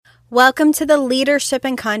Welcome to the Leadership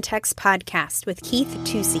in Context podcast with Keith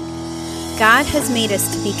Tusi. God has made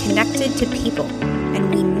us to be connected to people, and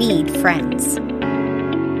we need friends.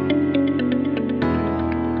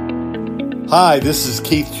 Hi, this is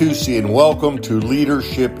Keith Tusi, and welcome to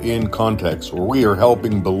Leadership in Context, where we are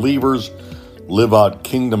helping believers live out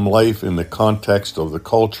kingdom life in the context of the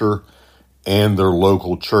culture and their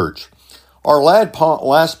local church. Our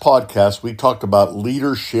last podcast, we talked about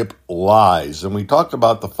leadership lies, and we talked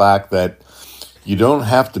about the fact that you don't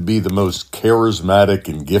have to be the most charismatic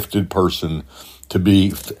and gifted person to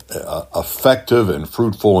be effective and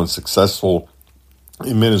fruitful and successful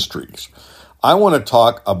in ministries. I want to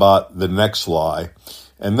talk about the next lie,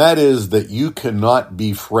 and that is that you cannot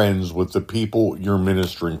be friends with the people you're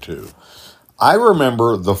ministering to. I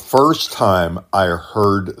remember the first time I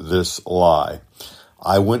heard this lie.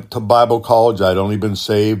 I went to Bible college. I'd only been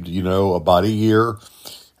saved, about a year.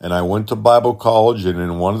 And I went to Bible college, and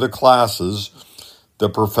in one of the classes, the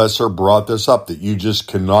professor brought this up, that you just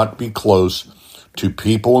cannot be close to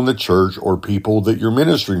people in the church or people that you're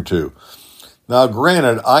ministering to. Now,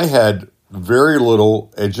 granted, I had very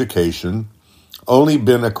little education, only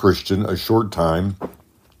been a Christian a short time,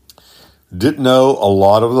 didn't know a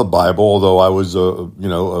lot of the Bible, although I was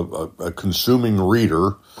a consuming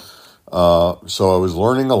reader. So I was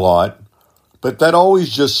learning a lot, but that always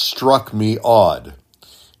just struck me odd.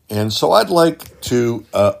 And so I'd like to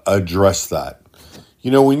address that.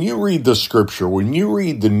 When you read the scripture, when you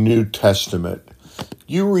read the New Testament,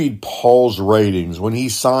 you read Paul's writings, when he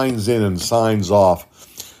signs in and signs off,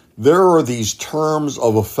 there are these terms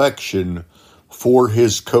of affection for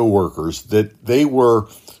his co-workers, that they were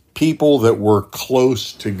people that were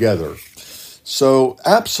close together. So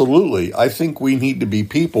absolutely, I think we need to be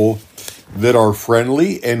people that are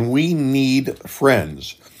friendly, and we need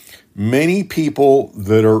friends. Many people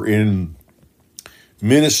that are in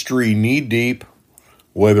ministry knee deep,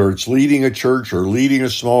 whether it's leading a church or leading a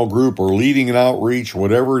small group or leading an outreach,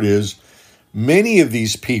 whatever it is, many of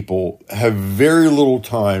these people have very little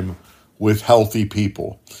time with healthy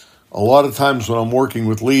people. A lot of times when I'm working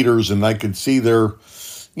with leaders and I can see they're,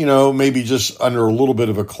 maybe just under a little bit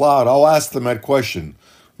of a cloud, I'll ask them that question.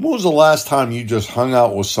 When was the last time you just hung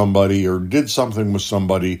out with somebody or did something with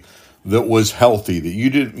somebody that was healthy,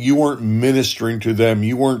 that you weren't ministering to them,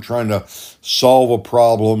 you weren't trying to solve a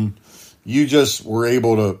problem, you just were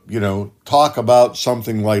able to, talk about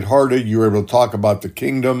something lighthearted, you were able to talk about the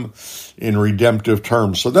kingdom in redemptive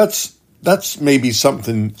terms. So that's maybe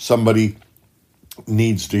something somebody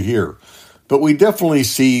needs to hear. But we definitely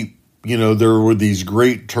see, there were these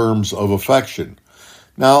great terms of affection.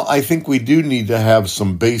 Now, I think we do need to have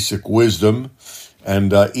some basic wisdom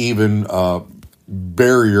and even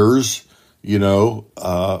barriers,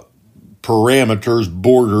 parameters,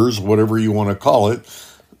 borders, whatever you want to call it.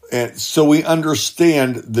 And so we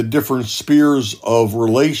understand the different spheres of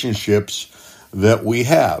relationships that we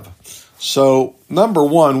have. So, number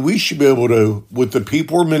one, we should be able to, with the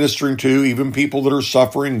people we're ministering to, even people that are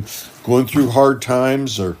suffering, going through hard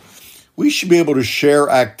times, we should be able to share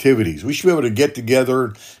activities. We should be able to get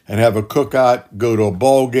together and have a cookout, go to a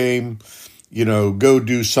ball game, go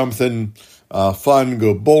do something fun,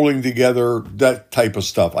 go bowling together, that type of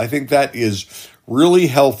stuff. I think that is really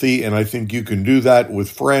healthy, and I think you can do that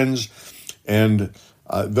with friends. And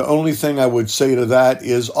the only thing I would say to that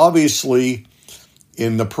is, obviously,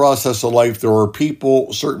 in the process of life, there are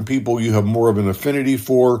certain people you have more of an affinity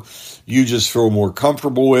for, you just feel more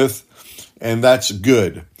comfortable with, and that's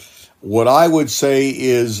good. What I would say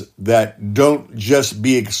is that don't just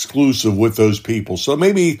be exclusive with those people. So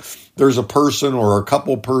maybe there's a person or a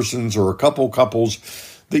couple persons or a couple couples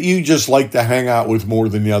that you just like to hang out with more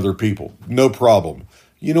than the other people. No problem.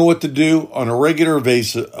 You know what to do on a regular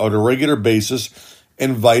basis,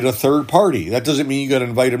 invite a third party. That doesn't mean you got to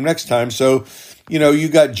invite them next time. So, you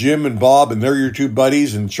got Jim and Bob and they're your two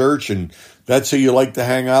buddies in church and that's who you like to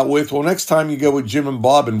hang out with. Well, next time you go with Jim and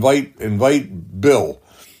Bob, invite Bill.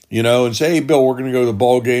 And say, hey, Bill, we're going to go to the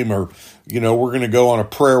ball game, or, we're going to go on a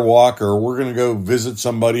prayer walk, or we're going to go visit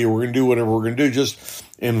somebody, or we're going to do whatever we're going to do. Just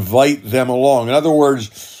invite them along. In other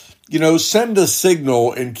words, send a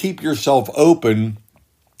signal and keep yourself open.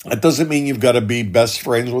 That doesn't mean you've got to be best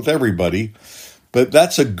friends with everybody, but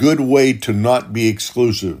that's a good way to not be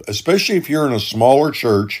exclusive, especially if you're in a smaller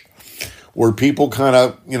church where people kind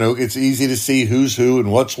of, it's easy to see who's who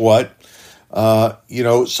and what's what.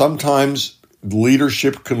 Sometimes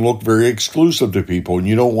leadership can look very exclusive to people, and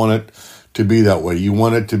you don't want it to be that way. You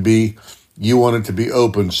want it to be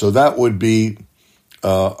open. So that would be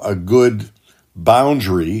a good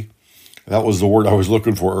boundary That was the word I was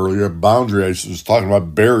looking for earlier. Boundary. I was talking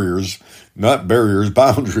about barriers, not barriers,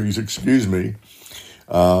 boundaries, excuse me.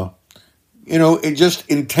 It just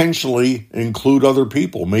intentionally include other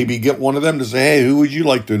people. Maybe get one of them to say, hey, who would you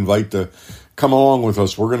like to invite to come along with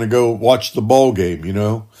us? We're going to go watch the ball game,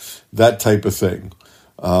 that type of thing.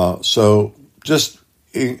 So just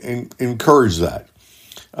encourage that.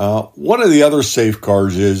 One of the other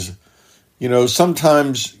safeguards is,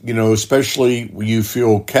 sometimes, especially when you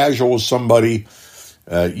feel casual with somebody,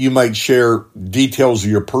 you might share details of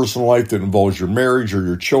your personal life that involves your marriage or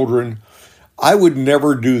your children. I would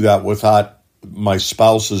never do that without my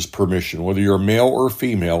spouse's permission, whether you're a male or a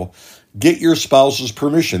female. Get your spouse's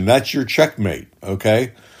permission. That's your checkmate,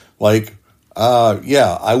 okay? I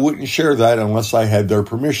wouldn't share that unless I had their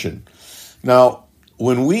permission. Now,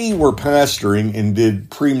 when we were pastoring and did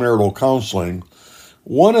premarital counseling,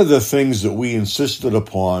 one of the things that we insisted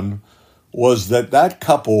upon was that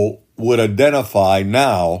couple would identify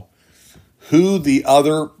now who the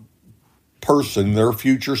other person, their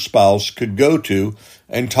future spouse, could go to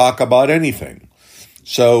and talk about anything.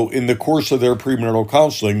 So in the course of their premarital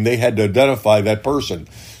counseling, they had to identify that person.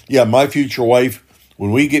 Yeah, my future wife,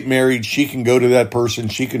 when we get married, she can go to that person,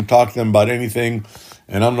 she can talk to them about anything,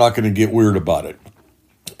 and I'm not going to get weird about it.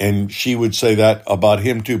 And she would say that about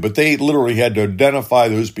him too. But they literally had to identify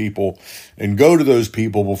those people and go to those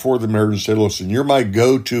people before the marriage and say, listen, you're my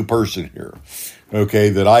go-to person here, okay,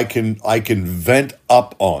 that I can vent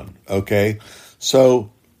up on, okay?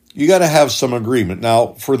 So you got to have some agreement.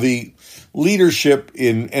 Now, for the leadership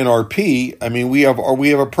in NRP, we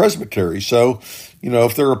have a presbytery. So,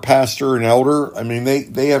 if they're a pastor, an elder,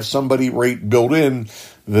 they have somebody right built in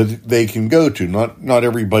that they can go to. Not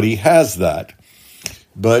everybody has that.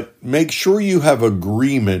 But make sure you have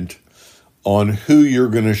agreement on who you're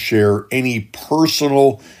going to share any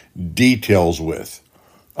personal details with.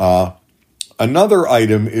 Another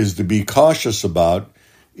item is to be cautious about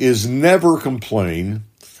is never complain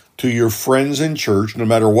to your friends in church, no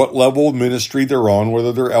matter what level of ministry they're on,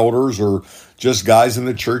 whether they're elders or just guys in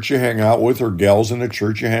the church you hang out with or gals in the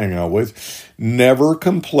church you hang out with. Never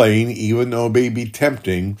complain, even though it may be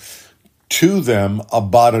tempting, to them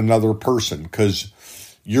about another person, because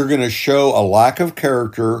you're going to show a lack of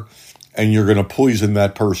character and you're going to poison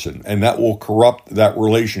that person, and that will corrupt that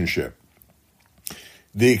relationship.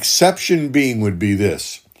 The exception being would be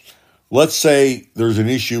this. Let's say there's an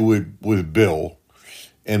issue with Bill,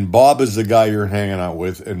 and Bob is the guy you're hanging out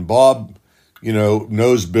with, and Bob,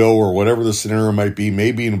 knows Bill, or whatever the scenario might be,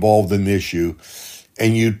 may be involved in the issue,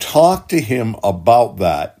 and you talk to him about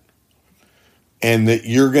that, and that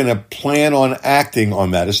you're going to plan on acting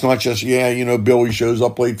on that. It's not just, Bill, he shows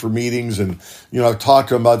up late for meetings, and, I've talked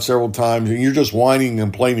to him about it several times, and you're just whining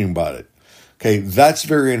and complaining about it. Okay, that's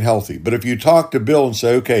very unhealthy. But if you talk to Bill and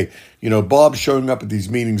say, okay, Bob's showing up at these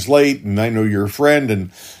meetings late, and I know you're a friend,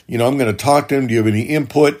 and, I'm going to talk to him. Do you have any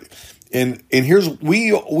input? And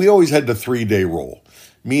we always had the 3-day rule,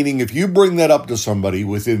 meaning if you bring that up to somebody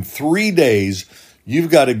within 3 days, you've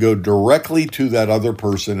got to go directly to that other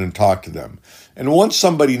person and talk to them. And once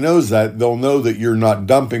somebody knows that, they'll know that you're not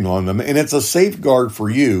dumping on them. And it's a safeguard for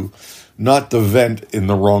you not to vent in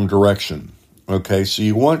the wrong direction. Okay, so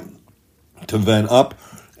you want to vent up.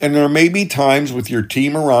 And there may be times with your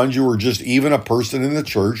team around you or just even a person in the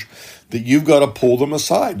church that you've got to pull them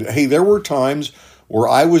aside. Hey, there were times where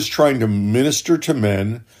I was trying to minister to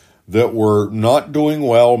men that were not doing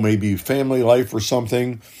well, maybe family life or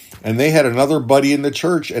something, and they had another buddy in the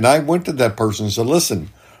church, and I went to that person and said, listen,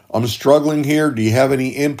 I'm struggling here. Do you have any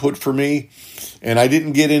input for me? And I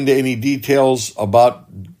didn't get into any details about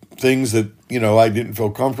things that, I didn't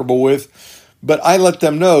feel comfortable with. But I let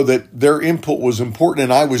them know that their input was important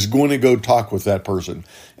and I was going to go talk with that person.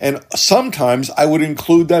 And sometimes I would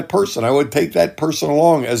include that person. I would take that person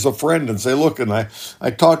along as a friend and say, look, and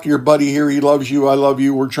I talked to your buddy here. He loves you. I love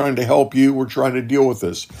you. We're trying to help you. We're trying to deal with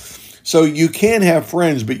this. So you can have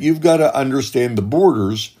friends, but you've got to understand the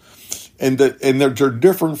borders and they're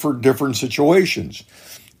different for different situations.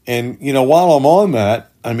 And, while I'm on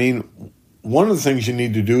that, one of the things you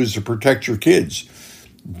need to do is to protect your kids.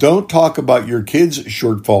 Don't talk about your kids'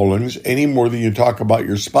 shortfallings any more than you talk about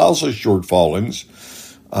your spouse's shortfallings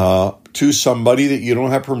to somebody that you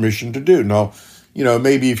don't have permission to do. Now,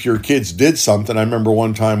 maybe if your kids did something, I remember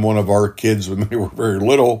one time one of our kids, when they were very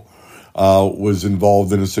little, was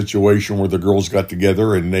involved in a situation where the girls got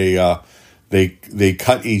together and they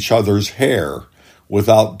cut each other's hair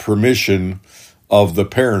without permission of the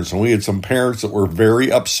parents. And we had some parents that were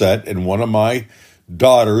very upset, and one of my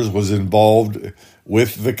daughters was involved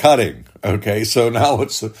with the cutting. Okay, so now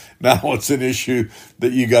it's an issue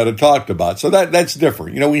that you got to talk about. So that's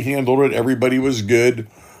different. We handled it. Everybody was good.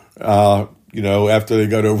 After they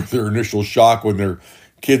got over their initial shock when their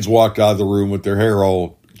kids walked out of the room with their hair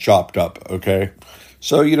all chopped up. Okay,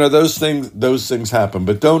 so those things happen,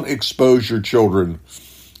 but don't expose your children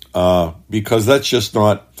because that's just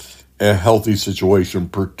not a healthy situation.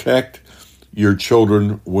 Protect your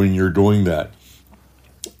children when you're doing that.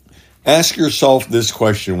 Ask yourself this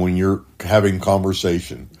question when you're having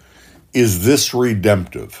conversation. Is this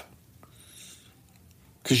redemptive?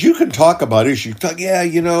 Because you can talk about issues.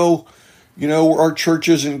 Our church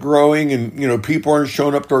isn't growing and, people aren't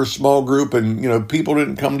showing up to our small group and, people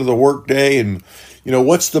didn't come to the work day and,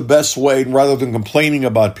 what's the best way rather than complaining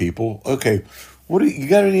about people? Okay, you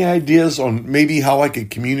got any ideas on maybe how I could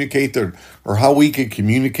communicate that or how we could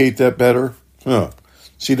communicate that better?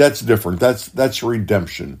 See, that's different. That's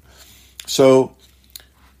redemption. So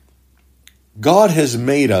God has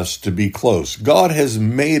made us to be close. God has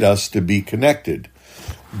made us to be connected.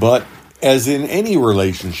 But as in any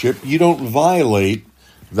relationship, you don't violate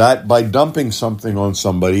that by dumping something on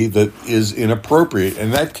somebody that is inappropriate.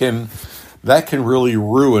 And that can really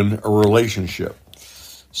ruin a relationship.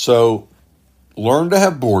 So learn to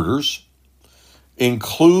have borders.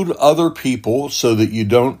 Include other people so that you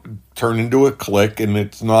don't turn into a clique and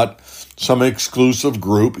it's not some exclusive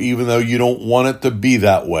group, even though you don't want it to be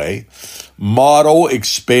that way. Model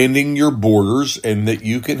expanding your borders and that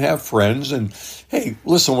you can have friends. And hey,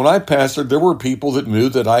 listen, when I pastored, there were people that knew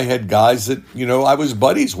that I had guys that, I was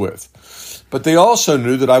buddies with. But they also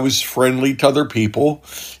knew that I was friendly to other people,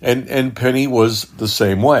 and Penny was the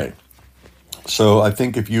same way. So I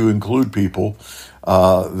think if you include people,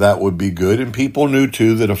 that would be good. And people knew,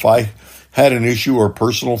 too, that if I had an issue or a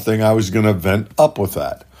personal thing, I was going to vent up with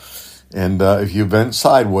that. And if you vent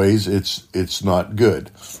sideways, it's not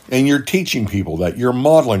good. And you're teaching people that. You're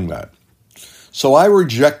modeling that. So I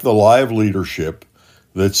reject the lie of leadership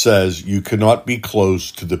that says you cannot be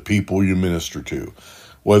close to the people you minister to.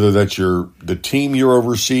 Whether that's the team you're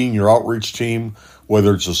overseeing, your outreach team,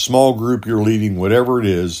 whether it's a small group you're leading, whatever it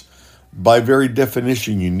is, by very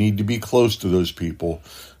definition, you need to be close to those people.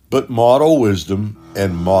 But model wisdom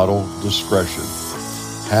and model discretion.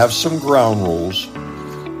 Have some ground rules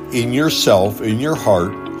in yourself, in your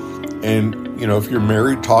heart, and, if you're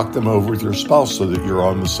married, talk them over with your spouse so that you're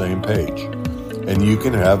on the same page. And you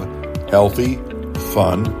can have healthy,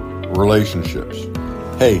 fun relationships.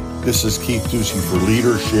 Hey, this is Keith Ducey for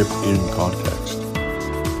Leadership in Context.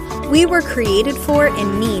 We were created for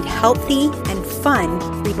and need healthy and fun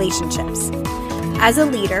relationships. As a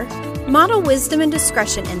leader, model wisdom and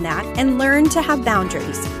discretion in that and learn to have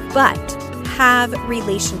boundaries, but have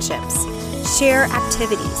relationships. Share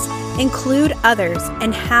activities, include others,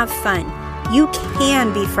 and have fun. You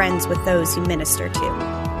can be friends with those you minister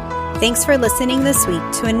to. Thanks for listening this week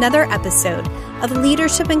to another episode of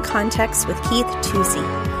Leadership in Context with Keith Tucey.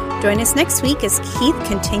 Join us next week as Keith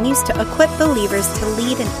continues to equip believers to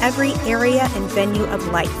lead in every area and venue of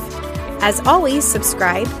life. As always,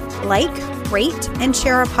 subscribe, like, rate, and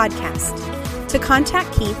share our podcast. To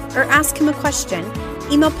contact Keith or ask him a question,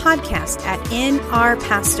 email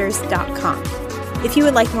podcast@nrpastors.com. If you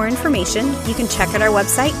would like more information, you can check out our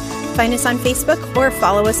website, find us on Facebook, or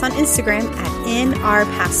follow us on Instagram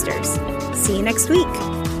 @nrpastors. See you next week.